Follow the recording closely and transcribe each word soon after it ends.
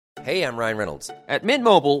Hey, I'm Ryan Reynolds. At Mint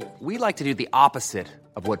Mobile, we like to do the opposite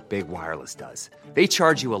of what Big Wireless does. They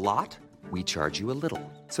charge you a lot, we charge you a little.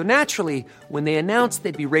 So naturally, when they announced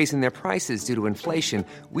they'd be raising their prices due to inflation,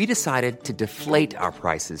 we decided to deflate our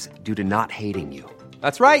prices due to not hating you.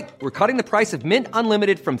 That's right. We're cutting the price of Mint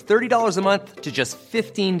Unlimited from $30 a month to just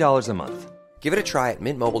 $15 a month. Give it a try at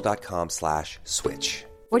mintmobile.com/switch.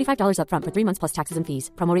 $45 up front for 3 months plus taxes and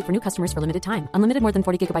fees. Promo rate for new customers for limited time. Unlimited more than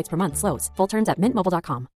 40 gigabytes per month. Slows full terms at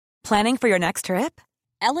mintmobile.com. Planning for your next trip?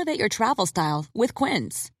 Elevate your travel style with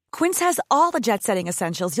Quince. Quince has all the jet-setting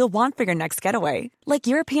essentials you'll want for your next getaway, like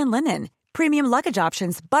European linen, premium luggage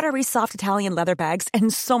options, buttery soft Italian leather bags,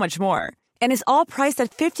 and so much more. And is all priced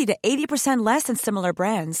at 50 to 80% less than similar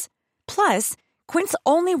brands. Plus, Quince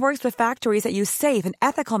only works with factories that use safe and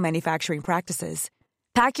ethical manufacturing practices.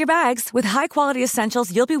 Pack your bags with high-quality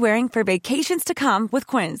essentials you'll be wearing for vacations to come with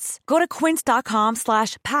Quince. Go to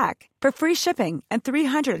quince.com/pack for free shipping and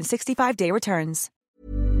 365-day returns.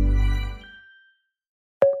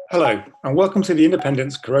 Hello, and welcome to The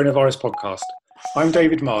Independent's Coronavirus Podcast. I'm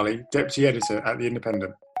David Marley, Deputy Editor at The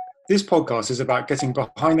Independent. This podcast is about getting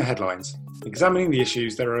behind the headlines, examining the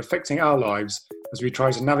issues that are affecting our lives as we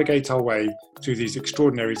try to navigate our way through these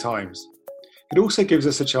extraordinary times. It also gives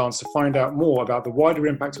us a chance to find out more about the wider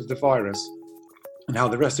impact of the virus and how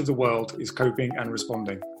the rest of the world is coping and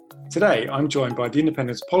responding. Today, I'm joined by The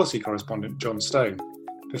Independent's policy correspondent, John Stone.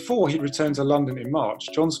 Before he returned to London in March,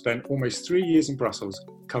 John spent almost 3 years in Brussels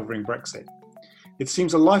covering Brexit. It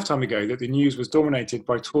seems a lifetime ago that the news was dominated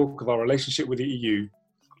by talk of our relationship with the EU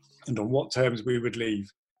and on what terms we would leave.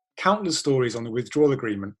 Countless stories on the withdrawal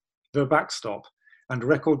agreement, the backstop, and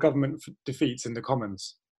record government defeats in the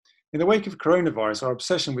Commons. In the wake of coronavirus, our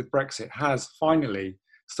obsession with Brexit has finally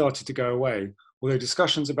started to go away, although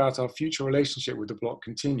discussions about our future relationship with the bloc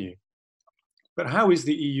continue. But how is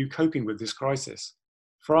the EU coping with this crisis?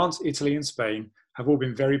 France, Italy, and Spain have all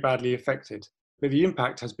been very badly affected, but the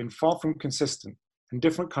impact has been far from consistent, and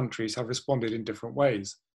different countries have responded in different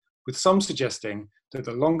ways, with some suggesting that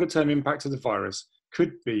the longer-term impact of the virus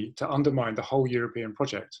could be to undermine the whole European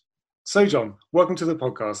project. So, John, welcome to the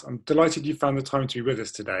podcast. I'm delighted you found the time to be with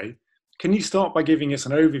us today. Can you start by giving us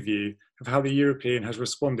an overview of how the European has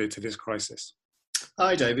responded to this crisis?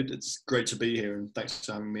 Hi, David. It's great to be here, and thanks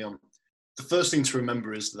for having me on. The first thing to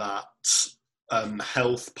remember is that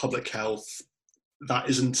public health,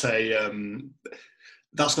 that's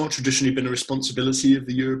not traditionally been a responsibility of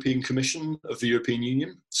the European Commission, of the European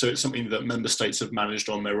Union. So it's something that member states have managed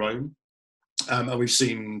on their own. And we've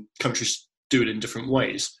seen countries do it in different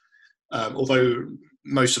ways. Although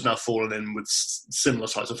most have now fallen in with similar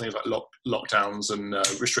types of things like lockdowns and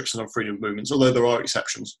restrictions on freedom of movements, although there are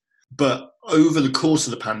exceptions. But over the course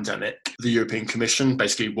of the pandemic, the European Commission,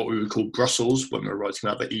 basically what we would call Brussels, when we're writing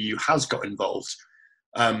about the EU, has got involved.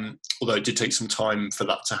 Although it did take some time for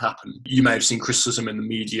that to happen. You may have seen criticism in the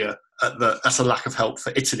media at a lack of help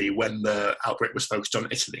for Italy when the outbreak was focused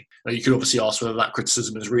on Italy. Now, you could obviously ask whether that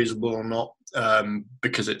criticism is reasonable or not,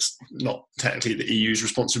 because it's not technically the EU's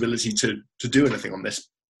responsibility to do anything on this.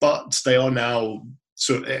 But they are now,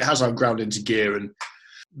 it has now ground into gear, and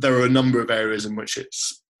there are a number of areas in which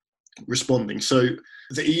it's responding. So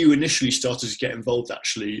the EU initially started to get involved,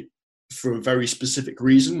 actually, for a very specific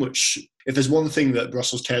reason, which, if there's one thing that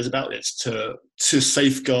Brussels cares about, it's to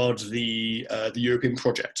safeguard the European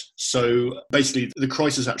project. So basically, the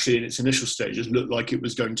crisis actually in its initial stages looked like it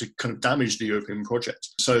was going to kind of damage the European project.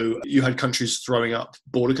 So you had countries throwing up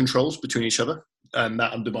border controls between each other, and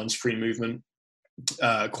that undermines free movement,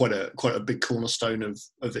 quite a big cornerstone of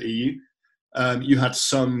the EU. You had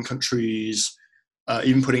some countries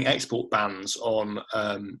even putting export bans on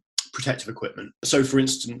protective equipment. So, for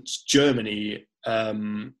instance, Germany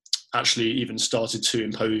actually even started to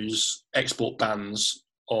impose export bans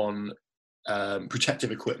on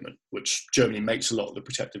protective equipment, which Germany makes a lot of the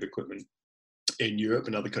protective equipment in Europe,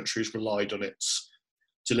 and other countries relied on its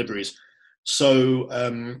deliveries. So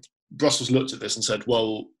Brussels looked at this and said,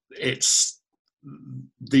 well,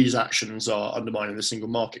 these actions are undermining the single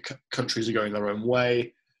market. Countries are going their own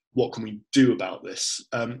way. What can we do about this?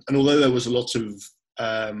 And although there was a lot of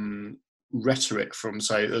rhetoric from,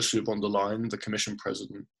 say, Ursula von der Leyen, the Commission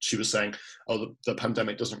President, she was saying, "Oh, the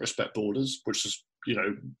pandemic doesn't respect borders," which is,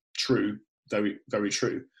 true, very, very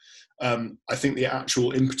true. I think the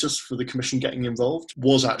actual impetus for the Commission getting involved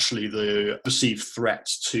was actually the perceived threat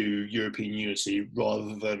to European unity,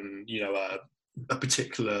 rather than, a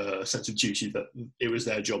particular sense of duty that it was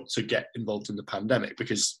their job to get involved in the pandemic,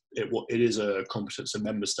 because it is a competence of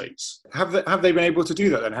member states. Have they been able to do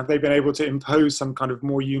that then? Have they been able to impose some kind of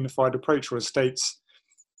more unified approach, or are states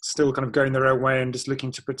still kind of going their own way and just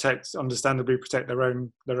looking to understandably protect their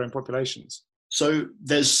own populations? So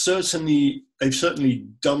they've certainly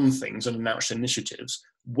done things and announced initiatives.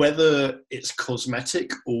 Whether it's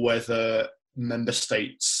cosmetic or whether member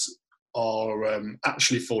states are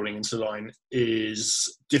actually falling into line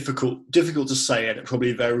is difficult to say, and it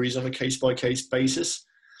probably varies on a case-by-case basis.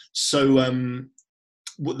 So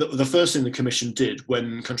the first thing the Commission did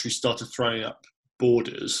when countries started throwing up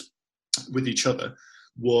borders with each other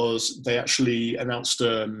was they actually announced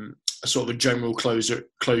a sort of a general closure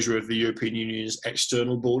of the European Union's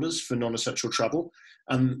external borders for non-essential travel.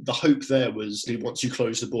 And the hope there was once you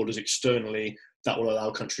close the borders externally, that will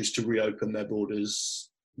allow countries to reopen their borders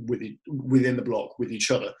within the bloc with each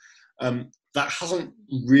other. That hasn't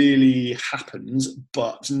really happened,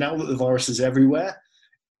 but now that the virus is everywhere,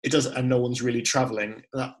 it doesn't, and no one's really travelling.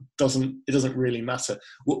 It doesn't really matter.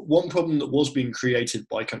 One problem that was being created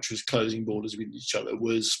by countries closing borders with each other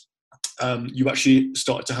was you actually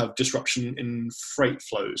started to have disruption in freight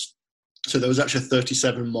flows. So there was actually a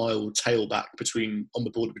 37-mile tailback on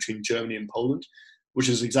the border between Germany and Poland, which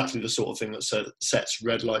is exactly the sort of thing that sets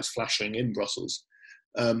red lights flashing in Brussels.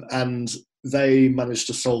 And they managed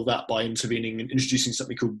to solve that by intervening and introducing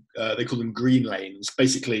something called, they call them green lanes,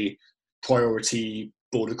 basically priority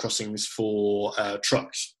border crossings for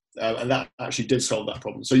trucks. And that actually did solve that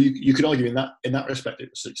problem. So you could argue in that respect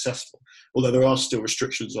it was successful, although there are still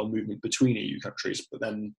restrictions on movement between EU countries, but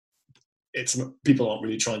then people aren't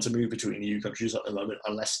really trying to move between EU countries at the moment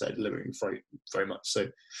unless they're delivering very, very much. So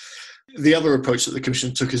the other approach that the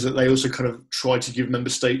Commission took is that they also kind of tried to give member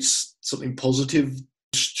states something positive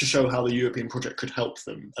to show how the European project could help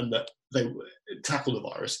them and that they tackle the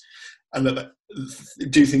virus and that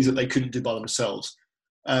do things that they couldn't do by themselves.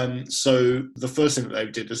 So the first thing that they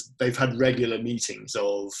did is they've had regular meetings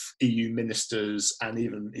of EU ministers and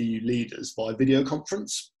even EU leaders via video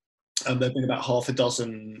conference. There have been about half a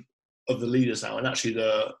dozen of the leaders now, and actually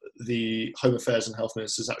the Home Affairs and Health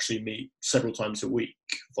Ministers actually meet several times a week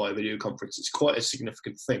via video conference. It's quite a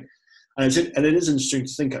significant thing. And it is interesting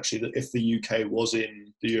to think actually that if the UK was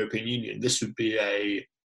in the European Union, this would be a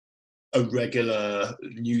regular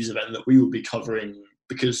news event that we would be covering,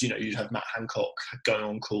 because you'd have Matt Hancock going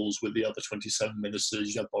on calls with the other 27 ministers,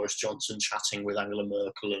 you'd have Boris Johnson chatting with Angela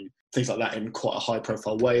Merkel and things like that in quite a high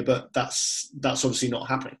profile way, but that's obviously not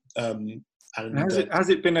happening. And has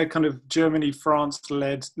it been a kind of Germany-France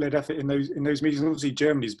led effort in those meetings? Obviously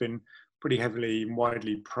Germany's been pretty heavily and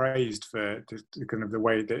widely praised for the kind of the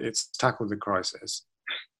way that it's tackled the crisis.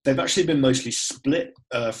 They've actually been mostly split,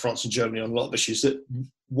 France and Germany, on a lot of issues.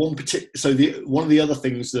 One of the other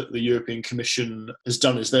things that the European Commission has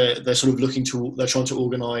done is they're sort of they're trying to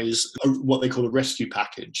organise what they call a rescue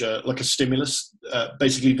package, like a stimulus.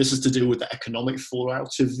 Basically, this is to deal with the economic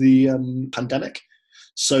fallout of the pandemic.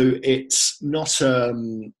 So it's not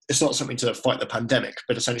something to fight the pandemic,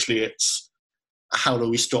 but essentially it's how do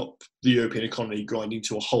we stop the European economy grinding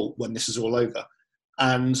to a halt when this is all over?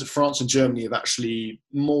 And France and Germany have actually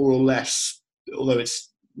more or less, although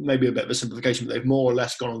it's maybe a bit of a simplification, but they've more or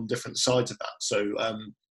less gone on different sides of that. So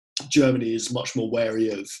Germany is much more wary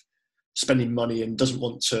of spending money and doesn't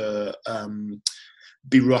want to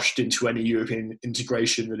be rushed into any European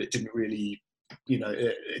integration that it didn't really,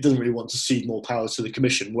 it doesn't really want to cede more power to the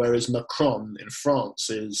Commission. Whereas Macron in France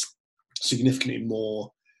is significantly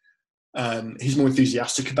more, he's more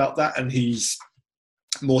enthusiastic about that, and he's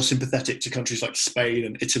more sympathetic to countries like Spain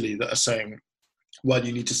and Italy that are saying, well,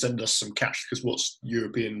 you need to send us some cash, because what's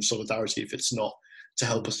European solidarity if it's not to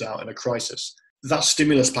help us out in a crisis? That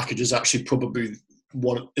stimulus package is actually probably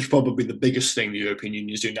the biggest thing the European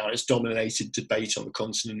Union is doing now. It's dominated debate on the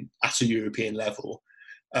continent at a European level,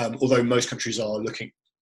 although most countries are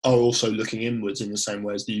also looking inwards in the same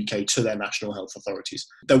way as the UK to their national health authorities.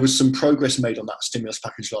 There was some progress made on that stimulus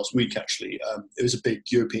package last week, actually. It was a big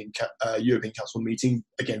European Council meeting,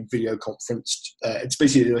 again, video conferenced. It's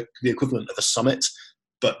basically the equivalent of a summit,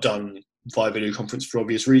 but done via video conference for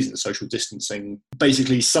obvious reasons, social distancing.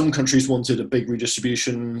 Basically, some countries wanted a big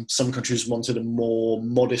redistribution. Some countries wanted a more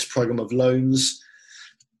modest program of loans.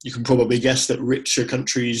 You can probably guess that richer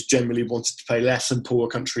countries generally wanted to pay less and poorer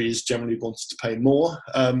countries generally wanted to pay more.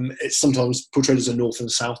 It's sometimes portrayed as a north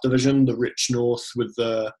and south division, the rich north with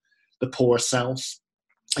the poorer south.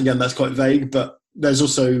 Again, that's quite vague, but there's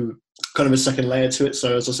also kind of a second layer to it.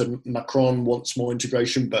 So as I said, Macron wants more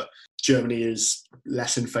integration, but Germany is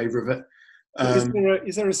less in favour of it.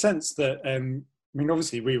 Is there a sense that,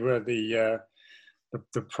 obviously we were the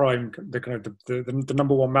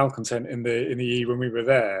number one malcontent in the EU when we were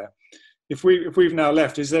there. If we've now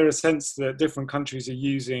left, is there a sense that different countries are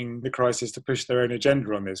using the crisis to push their own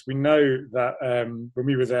agenda on this? We know that when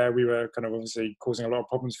we were there, we were kind of obviously causing a lot of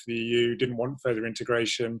problems for the EU, didn't want further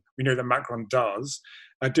integration. We know that Macron does.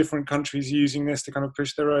 Are different countries using this to kind of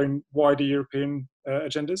push their own wider European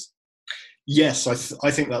agendas? Yes,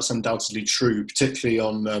 I think that's undoubtedly true, particularly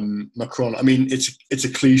on Macron. I mean, it's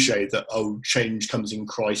a cliche that, change comes in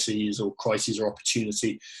crises, or crises are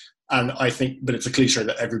opportunity. And I think, but it's a cliche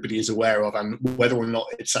that everybody is aware of, and whether or not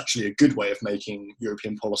it's actually a good way of making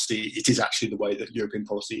European policy, it is actually the way that European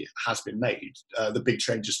policy has been made. The big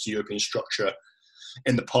changes to European structure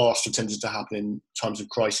in the past have tended to happen in times of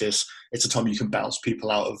crisis. It's a time you can bounce people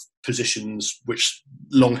out of positions, which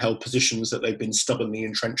long-held positions that they've been stubbornly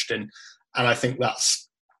entrenched in. And I think that's,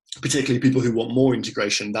 particularly people who want more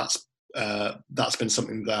integration, that's been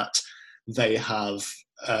something that they have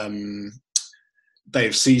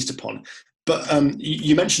seized upon. But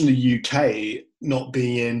you mentioned the UK not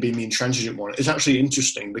being the intransigent one. It's actually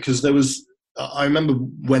interesting because I remember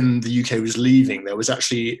when the UK was leaving, there was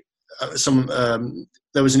actually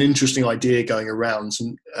there was an interesting idea going around.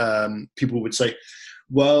 And people would say,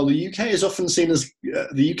 well, the UK is often seen as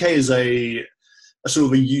the UK is a sort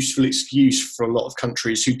of a useful excuse for a lot of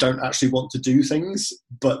countries who don't actually want to do things,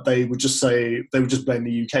 but they would just blame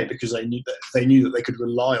the UK because they knew that they could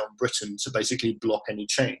rely on Britain to basically block any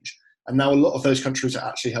change. And now a lot of those countries are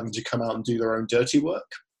actually having to come out and do their own dirty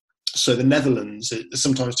work. So the Netherlands is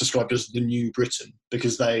sometimes described as the new Britain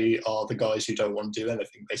because they are the guys who don't want to do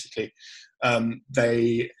anything, basically.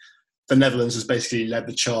 The Netherlands has basically led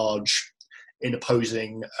the charge in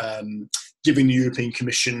opposing giving the European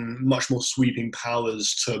Commission much more sweeping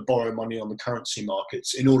powers to borrow money on the currency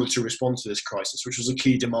markets in order to respond to this crisis, which was a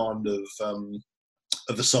key demand of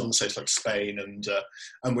the southern states like Spain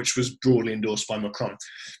and which was broadly endorsed by Macron.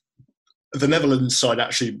 The Netherlands side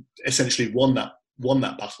actually essentially won that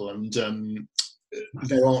battle, and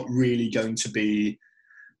there aren't really going to be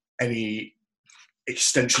any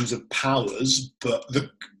extensions of powers, but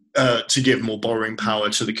to give more borrowing power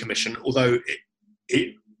to the Commission, although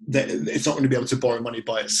it's not going to be able to borrow money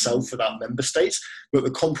by itself without member states. But the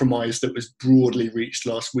compromise that was broadly reached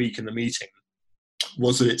last week in the meeting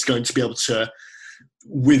was that it's going to be able to,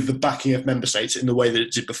 with the backing of member states in the way that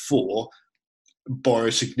it did before,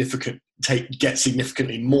 get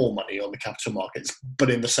significantly more money on the capital markets, but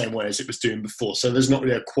in the same way as it was doing before. So there's not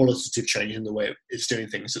really a qualitative change in the way it's doing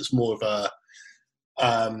things. It's more of a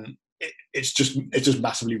it's just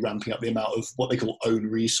massively ramping up the amount of what they call own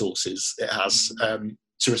resources it has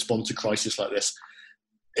to respond to crisis like this.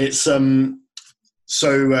 It's I mean,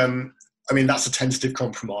 that's a tentative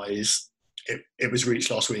compromise. It was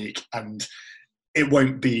reached last week, and it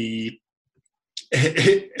won't be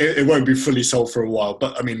fully solved for a while.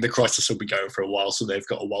 But I mean, the crisis will be going for a while, so they've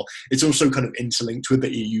got a while. It's also kind of interlinked with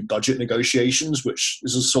the EU budget negotiations, which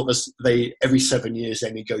is a sort of every 7 years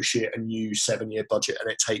they negotiate a new 7-year budget,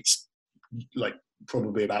 and it takes like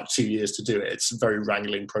probably about 2 years to do it. It's a very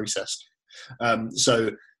wrangling process.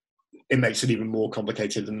 So it makes it even more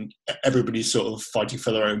complicated, and everybody's sort of fighting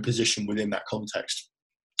for their own position within that context.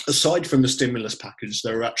 Aside from the stimulus package,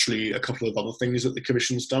 there are actually a couple of other things that the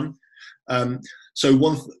Commission's done. So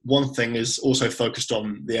one thing is also focused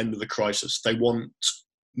on the end of the crisis. They want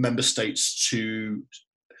member states to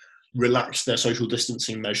relax their social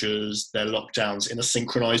distancing measures, their lockdowns in a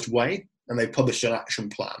synchronized way, and they've published an action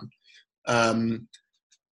plan.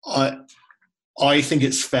 I think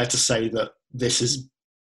it's fair to say that this has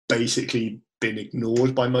basically been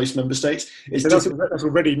ignored by most member states. So that's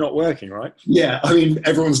already not working, right? Yeah, I mean,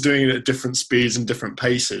 everyone's doing it at different speeds and different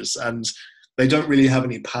paces, and they don't really have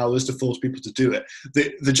any powers to force people to do it.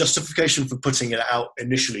 The justification for putting it out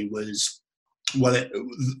initially was, well,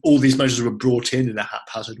 all these measures were brought in a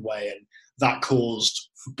haphazard way, and that caused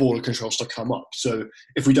border controls to come up. So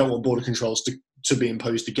if we don't want border controls to be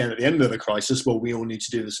imposed again at the end of the crisis, well, we all need to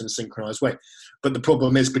do this in a synchronized way. But the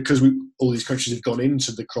problem is, because all these countries have gone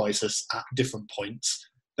into the crisis at different points,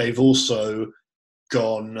 they've also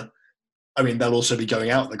gone, I mean, they'll also be going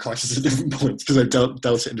out of the crisis at different points because they've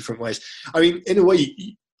dealt it in different ways. I mean, in a way,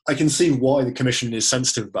 I can see why the Commission is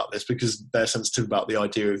sensitive about this, because they're sensitive about the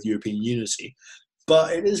idea of European unity.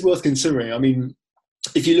 But it is worth considering. I mean,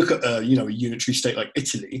 if you look at a unitary state like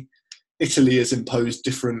Italy has imposed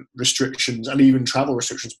different restrictions and even travel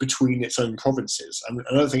restrictions between its own provinces. And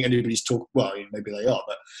I don't think anybody's well, I mean, maybe they are,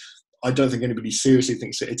 but I don't think anybody seriously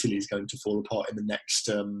thinks that Italy is going to fall apart in the next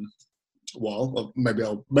while. Maybe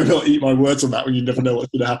I'll eat my words on that one. You never know what's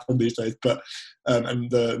going to happen these days. But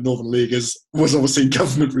and the Northern League was obviously in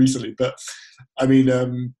government recently. But I mean,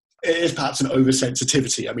 it is perhaps an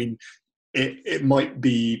oversensitivity. I mean, it might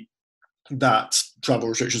be that travel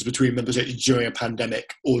restrictions between member states during a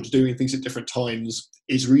pandemic or doing things at different times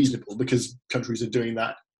is reasonable because countries are doing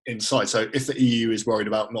that inside. So if the EU is worried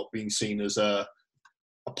about not being seen as a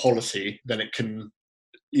polity, then it can,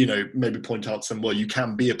 maybe point out to them, well, you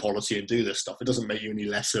can be a polity and do this stuff. It doesn't make you any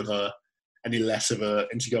less of a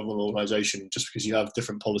intergovernmental organisation just because you have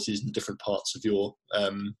different policies in different parts of your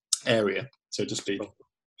area, so to speak.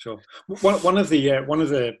 Sure. One of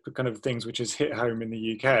the kind of things which has hit home in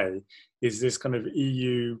the UK is this kind of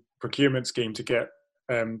EU procurement scheme to get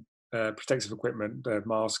protective equipment,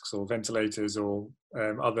 masks or ventilators or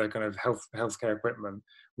other kind of healthcare equipment,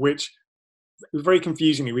 which very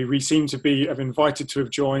confusingly we seem to be invited to have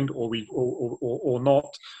joined, or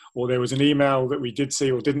not, or there was an email that we did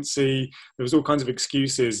see or didn't see. There was all kinds of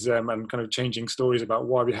excuses and kind of changing stories about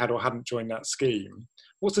why we had or hadn't joined that scheme.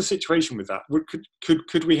 What's the situation with that?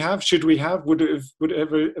 Could we have? Should we have? Would it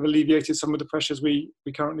have alleviated some of the pressures we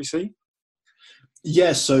currently see?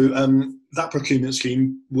 Yeah, so that procurement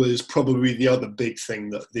scheme was probably the other big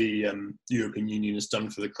thing that the European Union has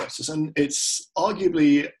done for the crisis, and it's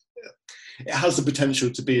arguably, it has the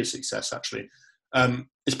potential to be a success, actually.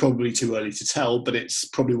 It's probably too early to tell, but it's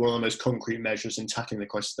probably one of the most concrete measures in tackling the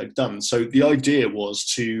crisis they've done. So the idea was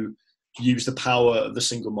to use the power of the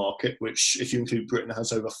single market, which, if you include Britain,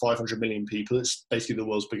 has over 500 million people. It's basically the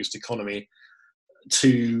world's biggest economy,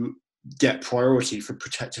 to get priority for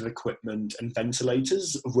protective equipment and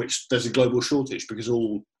ventilators, of which there's a global shortage because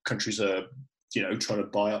all countries are, trying to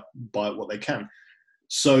buy up what they can.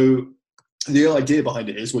 So the idea behind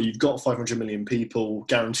it is, well, you've got 500 million people,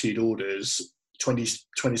 guaranteed orders,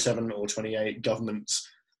 27 or 28 governments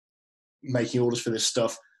making orders for this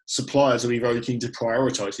stuff. Suppliers will be very keen to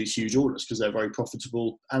prioritise these huge orders because they're very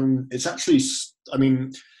profitable. And it's actually,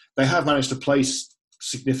 they have managed to place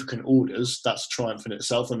significant orders. That's a triumph in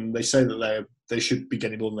itself. And they say that they should be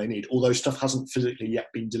getting more than they need, although stuff hasn't physically yet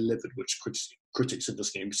been delivered, which critics of the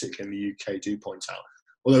scheme, particularly in the UK, do point out.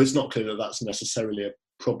 Although it's not clear that that's necessarily a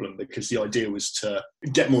problem, because the idea was to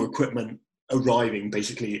get more equipment arriving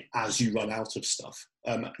basically as you run out of stuff.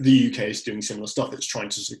 The UK is doing similar stuff. It's trying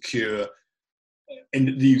to secure,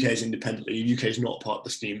 the UK is independently, the UK is not part of the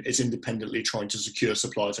scheme, it's independently trying to secure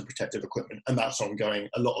supplies of protective equipment, and that's ongoing.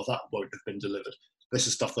 A lot of that won't have been delivered. This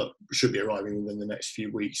is stuff that should be arriving within the next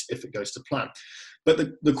few weeks if it goes to plan. But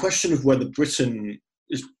the question of whether Britain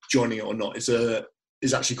is joining it or not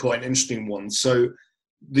is actually quite an interesting one. So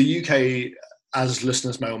the UK, as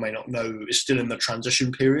listeners may or may not know, is still in the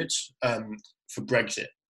transition period for Brexit.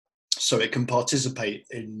 So it can participate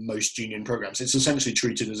in most union programmes. It's essentially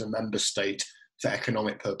treated as a member state for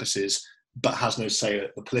economic purposes, but has no say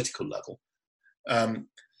at the political level.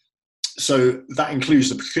 So that includes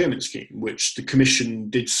the procurement scheme, which the Commission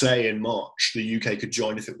did say in March the UK could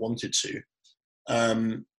join if it wanted to.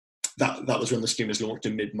 That was when the scheme was launched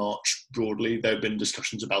in mid-March broadly. There have been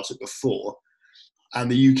discussions about it before. And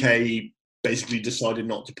the UK basically decided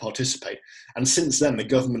not to participate. And since then, the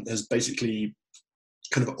government has basically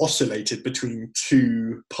kind of oscillated between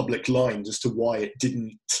two public lines as to why it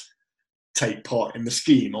didn't take part in the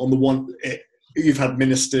scheme. On the one, you've had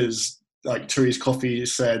ministers like Therese Coffey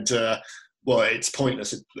said, well, it's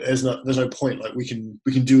pointless. There's no point. Like we can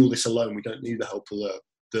do all this alone. We don't need the help of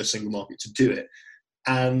the single market to do it.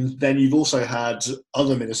 And then you've also had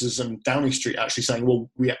other ministers and Downing Street actually saying, well,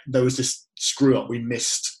 there was this screw up. We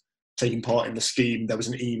missed taking part in the scheme. There was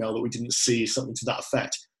an email that we didn't see, something to that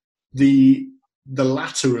effect. The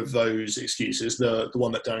latter of those excuses, the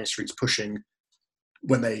one that Downing Street's pushing,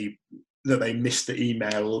 that they missed the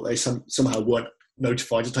email, they somehow weren't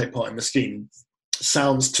notified to take part in the scheme,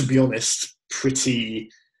 sounds, to be honest, pretty...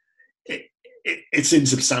 It's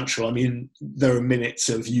insubstantial. I mean, there are minutes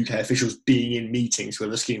of UK officials being in meetings where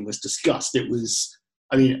the scheme was discussed. It was,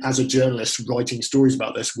 I mean, as a journalist writing stories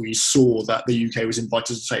about this, we saw that the UK was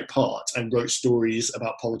invited to take part and wrote stories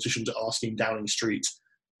about politicians asking Downing Street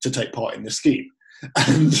to take part in the scheme.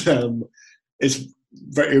 And it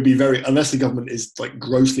would be very, unless the government is like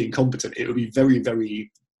grossly incompetent, it would be very,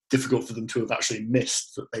 very difficult for them to have actually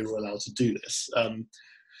missed that they were allowed to do this.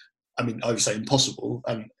 I mean, I would say impossible,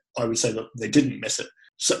 and I would say that they didn't miss it.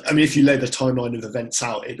 So, I mean, if you lay the timeline of events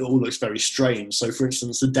out, it all looks very strange. So, for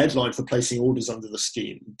instance, the deadline for placing orders under the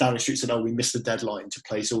scheme, Downing Street said, we missed the deadline to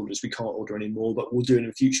place orders. We can't order anymore, but we'll do it in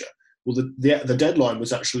the future. Well, the deadline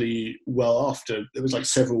was actually well after. It was like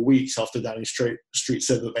several weeks after Downing Street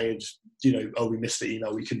said that they had, we missed the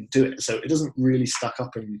email, we couldn't do it. So it doesn't really stack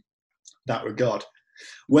up in that regard.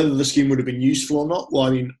 Whether the scheme would have been useful or not, well, I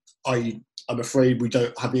mean, I'm afraid we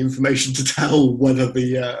don't have the information to tell whether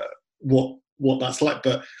what that's like.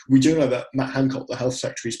 But we do know that Matt Hancock, the Health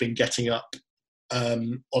Secretary, has been getting up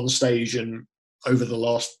on stage and over the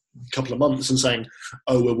last couple of months and saying,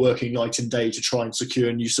 oh, we're working night and day to try and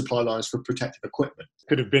secure new supply lines for protective equipment.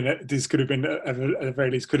 At the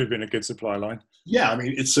very least, could have been a good supply line. Yeah, I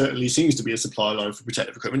mean, it certainly seems to be a supply line for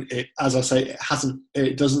protective equipment. As I say,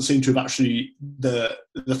 it doesn't seem to have actually, the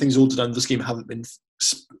things ordered under the scheme haven't been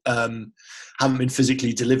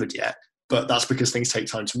physically delivered yet. But that's because things take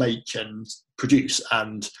time to make and produce.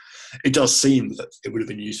 And it does seem that it would have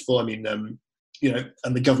been useful. I mean, and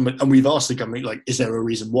the government, and we've asked the government, like, is there a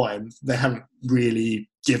reason why? And they haven't really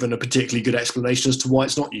given a particularly good explanation as to why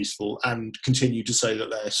it's not useful, and continue to say that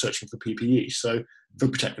they're searching for PPE, so for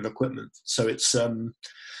protective equipment. So it's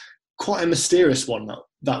quite a mysterious one,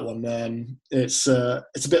 that one. It's a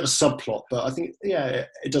bit of a subplot, but I think,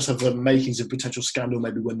 it does have the makings of potential scandal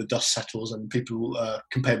maybe when the dust settles and people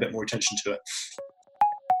can pay a bit more attention to it.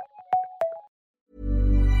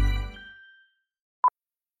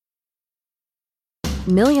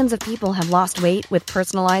 Millions of people have lost weight with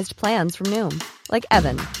personalized plans from Noom. Like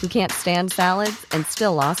Evan, who can't stand salads and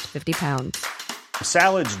still lost 50 pounds.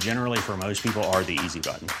 Salads generally for most people are the easy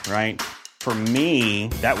button, right? For me,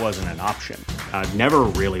 that wasn't an option. I never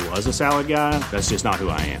really was a salad guy. That's just not who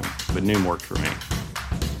I am. But Noom worked for me.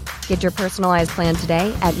 Get your personalized plan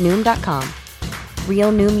today at Noom.com.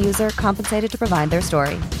 Real Noom user compensated to provide their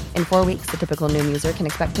story. In 4 weeks, the typical Noom user can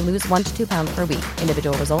expect to lose 1 to 2 pounds per week.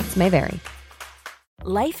 Individual results may vary.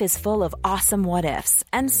 Life is full of awesome what-ifs,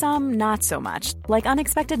 and some not so much, like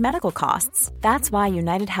unexpected medical costs. That's why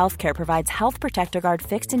United Healthcare provides Health Protector Guard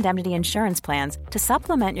fixed indemnity insurance plans to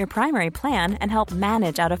supplement your primary plan and help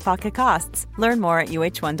manage out-of-pocket costs. Learn more at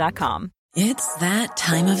uh1.com. It's that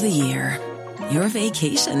time of the year. Your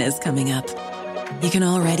vacation is coming up. You can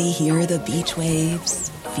already hear the beach waves,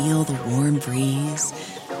 feel the warm breeze,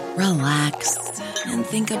 relax, and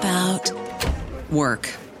think about work.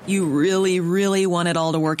 You really, really want it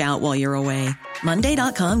all to work out while you're away.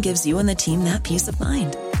 Monday.com gives you and the team that peace of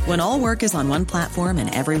mind. When all work is on one platform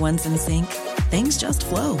and everyone's in sync, things just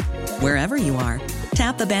flow. Wherever you are,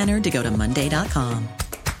 tap the banner to go to Monday.com.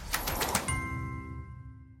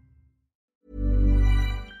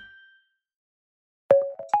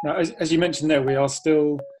 Now, as you mentioned there, we are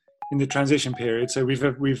still in the transition period. So we've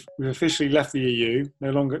officially left the EU, no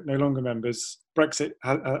longer members. Brexit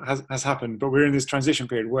has happened, but we're in this transition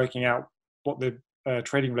period, working out what the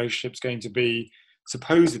trading relationship's going to be,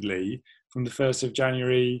 supposedly from the 1st of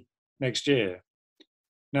January next year.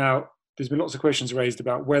 Now, there's been lots of questions raised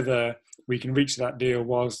about whether we can reach that deal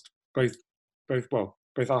whilst both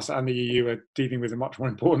us and the EU are dealing with a much more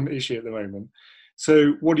important issue at the moment.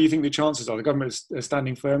 So what do you think the chances are? The government is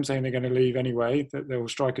standing firm, saying they're going to leave anyway, that they will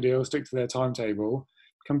strike a deal, stick to their timetable.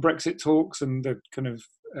 Can Brexit talks and the kind of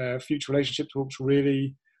future relationship talks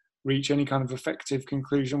really reach any kind of effective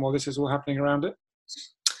conclusion while this is all happening around it?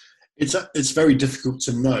 It's very difficult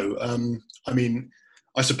to know. I mean,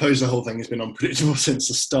 I suppose the whole thing has been unpredictable since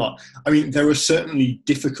the start. I mean, there are certainly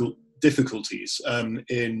difficulties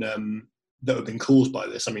that have been caused by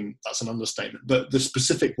this. I mean, that's an understatement. But the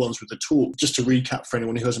specific ones with the talk, just to recap for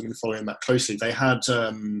anyone who hasn't been following that closely, they had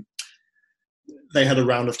a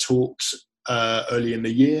round of talks early in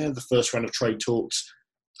the year, the first round of trade talks,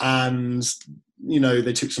 and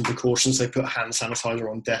they took some precautions. They put hand sanitizer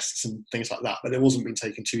on desks and things like that, but it wasn't being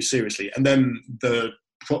taken too seriously. And then the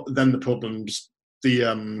problems,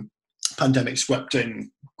 the pandemic swept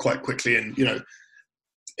in quite quickly, and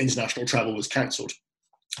international travel was cancelled.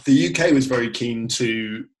 The UK was very keen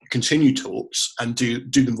to continue talks and do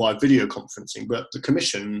them via video conferencing, but the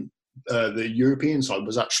Commission, the European side,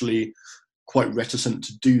 was actually quite reticent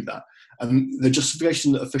to do that. And the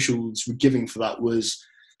justification that officials were giving for that was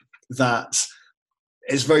that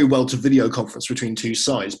it's very well to video conference between two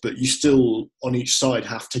sides, but you still, on each side,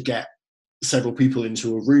 have to get several people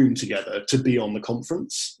into a room together to be on the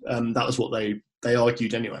conference. That was what they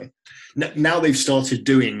argued anyway. Now they've started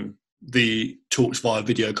doing the talks via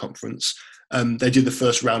video conference. They did the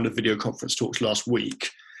first round of video conference talks last week.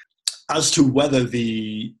 As to whether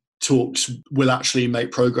the talks will actually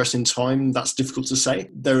make progress in time, that's difficult to say.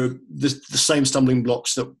 There are the same stumbling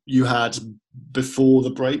blocks that you had before the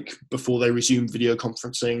break, before they resumed video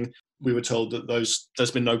conferencing. We were told that there's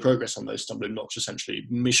been no progress on those stumbling blocks, essentially.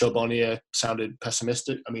 Michel Barnier sounded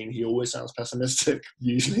pessimistic. I mean, he always sounds pessimistic,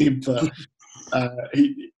 usually, but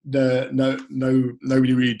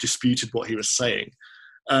nobody really disputed what he was saying.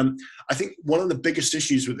 I think one of the biggest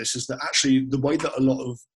issues with this is that actually the way that a lot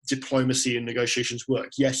of diplomacy and negotiations work,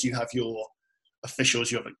 yes, you have your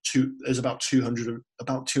officials, there's about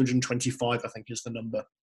 225, I think is the number,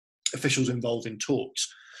 officials involved in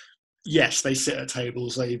talks. Yes, they sit at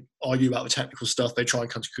tables, they argue about the technical stuff, they try and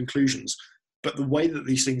come to conclusions. But the way that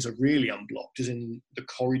these things are really unblocked is in the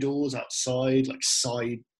corridors outside, like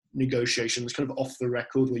side negotiations, kind of off the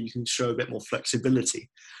record, where you can show a bit more flexibility.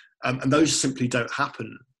 And those simply don't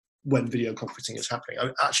happen when video conferencing is happening.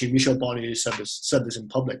 Actually, Michel Barnier said this in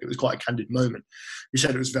public. It was quite a candid moment. He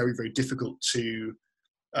said it was very, very difficult to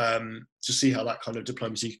see how that kind of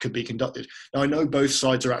diplomacy could be conducted. Now, I know both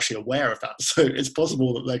sides are actually aware of that, so it's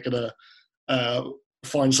possible that they're going to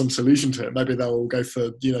find some solution to it. Maybe they'll go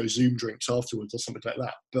for Zoom drinks afterwards or something like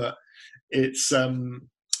that. But it's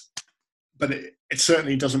it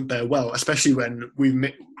certainly doesn't bear well, especially when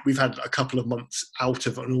we've had a couple of months out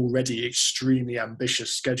of an already extremely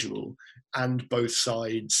ambitious schedule, and both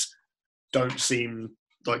sides don't seem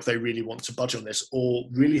like they really want to budge on this or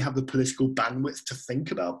really have the political bandwidth to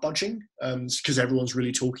think about budging, because everyone's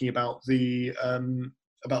really talking about the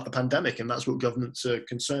pandemic, and that's what governments are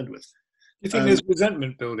concerned with. Do you think there's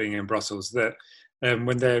resentment building in Brussels that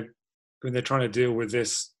when they're trying to deal with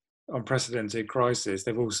this unprecedented crisis,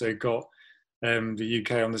 they've also got the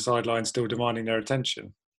UK on the sidelines still demanding their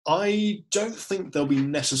attention? I don't think there'll be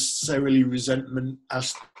necessarily resentment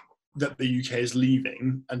as that the UK is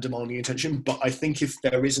leaving and demanding attention, but I think if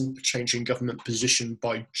there isn't a change in government position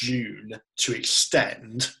by June to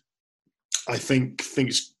extend, I think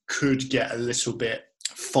things could get a little bit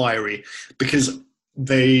fiery, because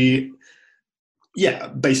basically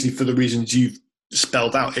for the reasons you've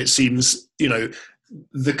spelled out, it seems,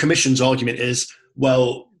 the Commission's argument is,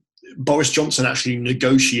 well, Boris Johnson actually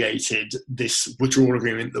negotiated this withdrawal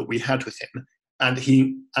agreement that we had with him, and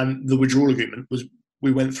the withdrawal agreement was,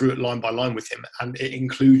 we went through it line by line with him, and it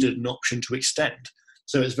included an option to extend.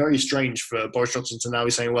 So it's very strange for Boris Johnson to now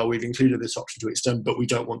be saying, well, we've included this option to extend, but we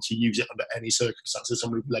don't want to use it under any circumstances,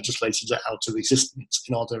 and we've legislated it out of existence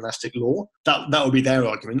in our domestic law. That would be their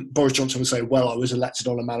argument. Boris Johnson would say, well, I was elected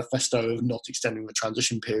on a manifesto of not extending the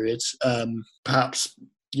transition period. Perhaps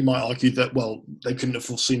you might argue that, well, they couldn't have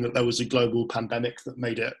foreseen that there was a global pandemic that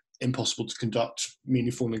made it impossible to conduct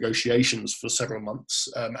meaningful negotiations for several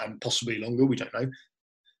months, and possibly longer, we don't know.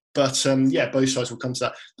 But both sides will come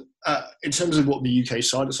to that. In terms of what the UK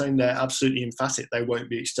side are saying, they're absolutely emphatic. They won't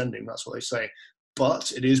be extending. That's what they say.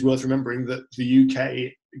 But it is worth remembering that the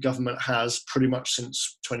UK government has pretty much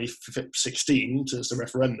since 2016, since the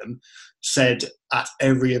referendum, said at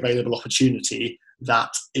every available opportunity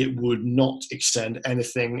that it would not extend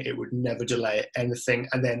anything. It would never delay anything.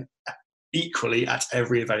 And then equally, at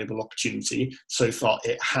every available opportunity, so far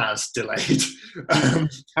it has delayed.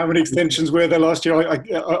 How many extensions were there last year?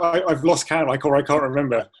 I've lost count. I can't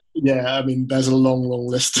remember. Yeah, I mean, there's a long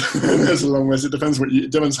list. There's a long list. It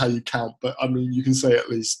depends how you count, but I mean, you can say at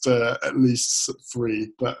least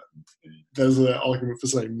 3, but there's an argument for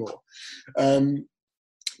saying more.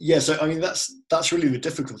 So I mean, that's really the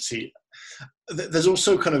difficulty. There's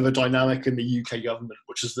also kind of a dynamic in the UK government,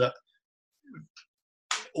 which is that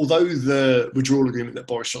although the withdrawal agreement that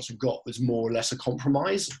Boris Johnson got was more or less a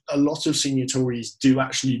compromise, a lot of senior Tories do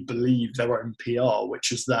actually believe their own PR,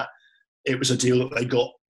 which is that it was a deal that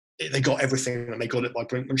they got everything and they got it by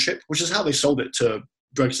brinkmanship, which is how they sold it to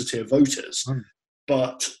Brexiteer voters.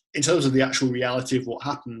 But in terms of the actual reality of what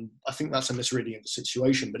happened, I think that's a misreading of the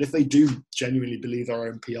situation. But if they do genuinely believe their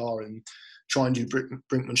own PR and try and do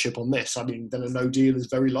brinkmanship on this, I mean, then a no deal is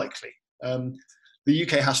very likely. The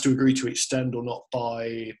UK has to agree to extend or not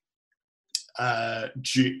by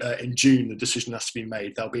in June. The decision has to be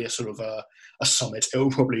made. There'll be a sort of a summit. It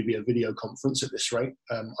will probably be a video conference at this rate.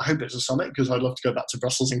 I hope it's a summit, because I'd love to go back to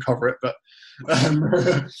Brussels and cover it, but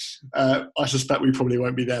I suspect we probably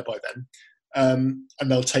won't be there by then.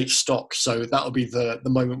 And they'll take stock. So that'll be the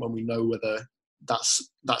moment when we know whether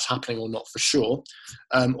that's happening or not for sure.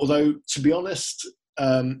 Although, to be honest,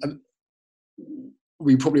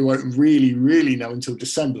 we probably won't really know until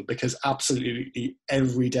December, because absolutely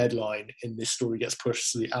every deadline in this story gets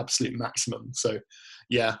pushed to the absolute maximum. So,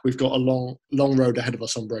 yeah, we've got a long road ahead of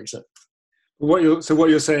us on Brexit. What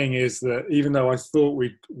you're saying is that even though I thought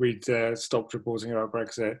we'd stopped reporting about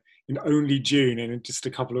Brexit, in only June, and in just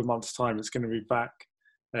a couple of months' time, it's going to be back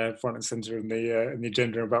front and centre in the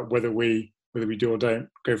agenda about whether we do or don't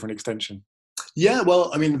go for an extension. Yeah, well,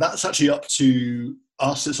 I mean, that's actually up to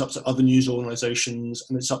us, it's up to other news organisations,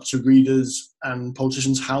 and it's up to readers and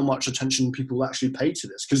politicians how much attention people actually pay to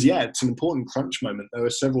this. Because, yeah, it's an important crunch moment. There are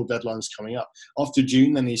several deadlines coming up. After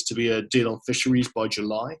June, there needs to be a deal on fisheries by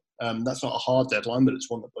July. That's not a hard deadline, but it's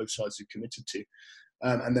one that both sides have committed to.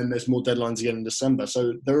 And then there's more deadlines again in December.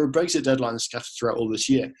 So there are Brexit deadlines scattered throughout all this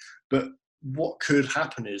year. But what could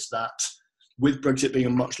happen is that with Brexit being a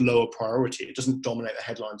much lower priority, it doesn't dominate the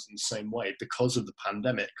headlines in the same way because of the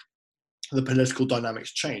pandemic. The political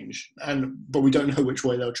dynamics change, but we don't know which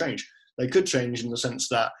way they'll change. They could change in the sense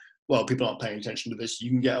that, well, people aren't paying attention to this,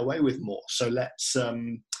 you can get away with more. So let's,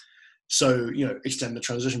 extend the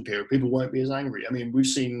transition period. People won't be as angry. I mean, we've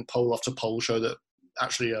seen poll after poll show that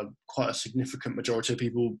actually quite a significant majority of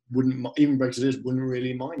people even Brexiteers wouldn't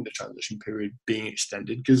really mind the transition period being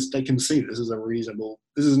extended, because they can see this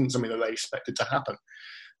isn't something that they expected to happen,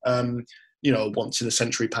 once in a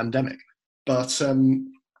century pandemic. But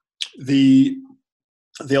the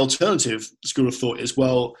alternative school of thought is,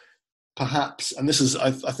 well, perhaps, and this is,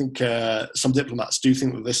 I think some diplomats do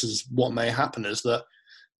think that this is what may happen, is that,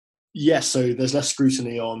 yes, so there's less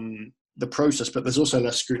scrutiny on the process, but there's also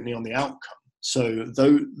less scrutiny on the outcome. So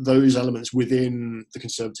those elements within the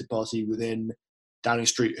Conservative Party, within Downing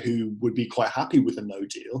Street, who would be quite happy with a no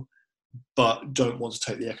deal, but don't want to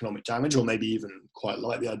take the economic damage, or maybe even quite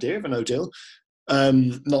like the idea of a no deal.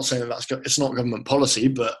 Not saying that it's not government policy,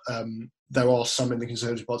 but there are some in the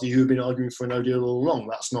Conservative Party who have been arguing for a no deal all along.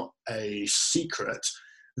 That's not a secret.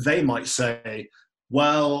 They might say,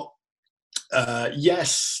 well,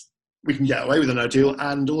 yes, we can get away with a no deal,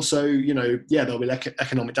 and also, there'll be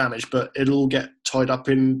economic damage, but it'll get tied up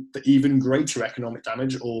in the even greater economic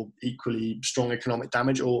damage, or equally strong economic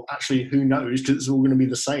damage, or actually, who knows, because it's all going to be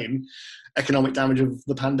the same economic damage of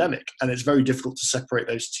the pandemic, and it's very difficult to separate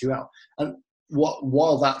those two out. And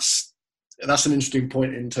while that's an interesting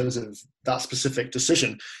point in terms of that specific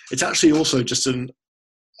decision, it's actually also just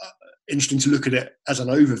interesting to look at it as an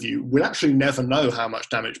overview. We'll actually never know how much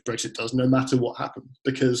damage Brexit does, no matter what happens,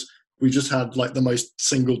 because we just had like the most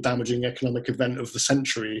single damaging economic event of the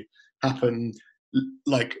century happen,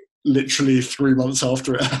 like literally 3 months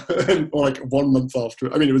after it happened, or like 1 month after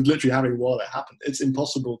it. I mean, it was literally happening while it happened. It's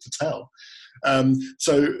impossible to tell.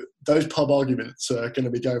 So those pub arguments are going to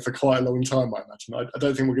be going for quite a long time, I imagine. I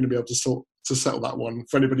don't think we're going to be able to settle that one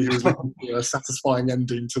for anybody who's looking for a satisfying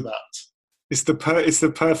ending to that. It's the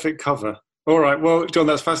perfect cover. All right. Well, John,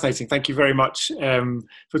 that's fascinating. Thank you very much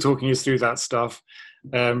for talking us through that stuff.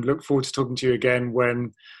 Look forward to talking to you again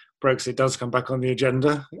when Brexit does come back on the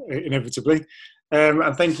agenda, inevitably.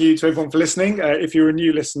 And thank you to everyone for listening. If you're a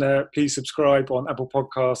new listener, please subscribe on Apple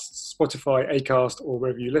Podcasts, Spotify, Acast, or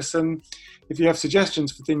wherever you listen. If you have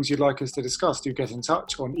suggestions for things you'd like us to discuss, do get in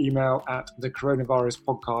touch on email at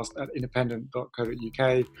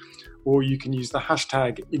thecoronaviruspodcast@independent.co.uk, or you can use the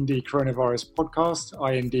hashtag IndieCoronavirusPodcast,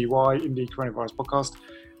 INDY, Indie Coronavirus Podcast,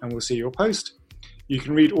 and we'll see your post. You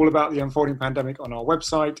can read all about the unfolding pandemic on our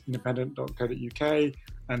website, independent.co.uk,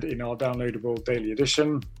 and in our downloadable daily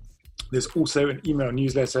edition. There's also an email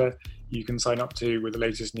newsletter you can sign up to with the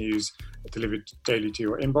latest news delivered daily to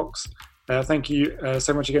your inbox. Thank you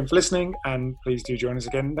so much again for listening, and please do join us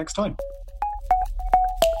again next time.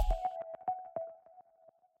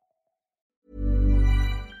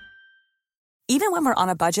 Even when we're on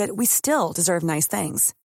a budget, we still deserve nice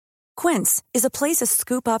things. Quince is a place to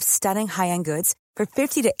scoop up stunning high-end goods for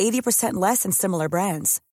 50 to 80% less than similar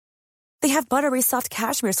brands. They have buttery soft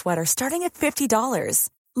cashmere sweaters starting at $50,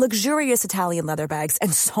 luxurious Italian leather bags,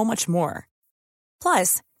 and so much more.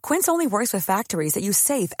 Plus, Quince only works with factories that use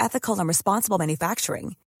safe, ethical, and responsible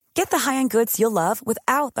manufacturing. Get the high-end goods you'll love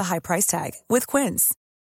without the high price tag with Quince.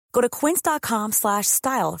 Go to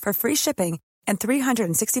quince.com/style for free shipping and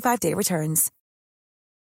 365-day returns.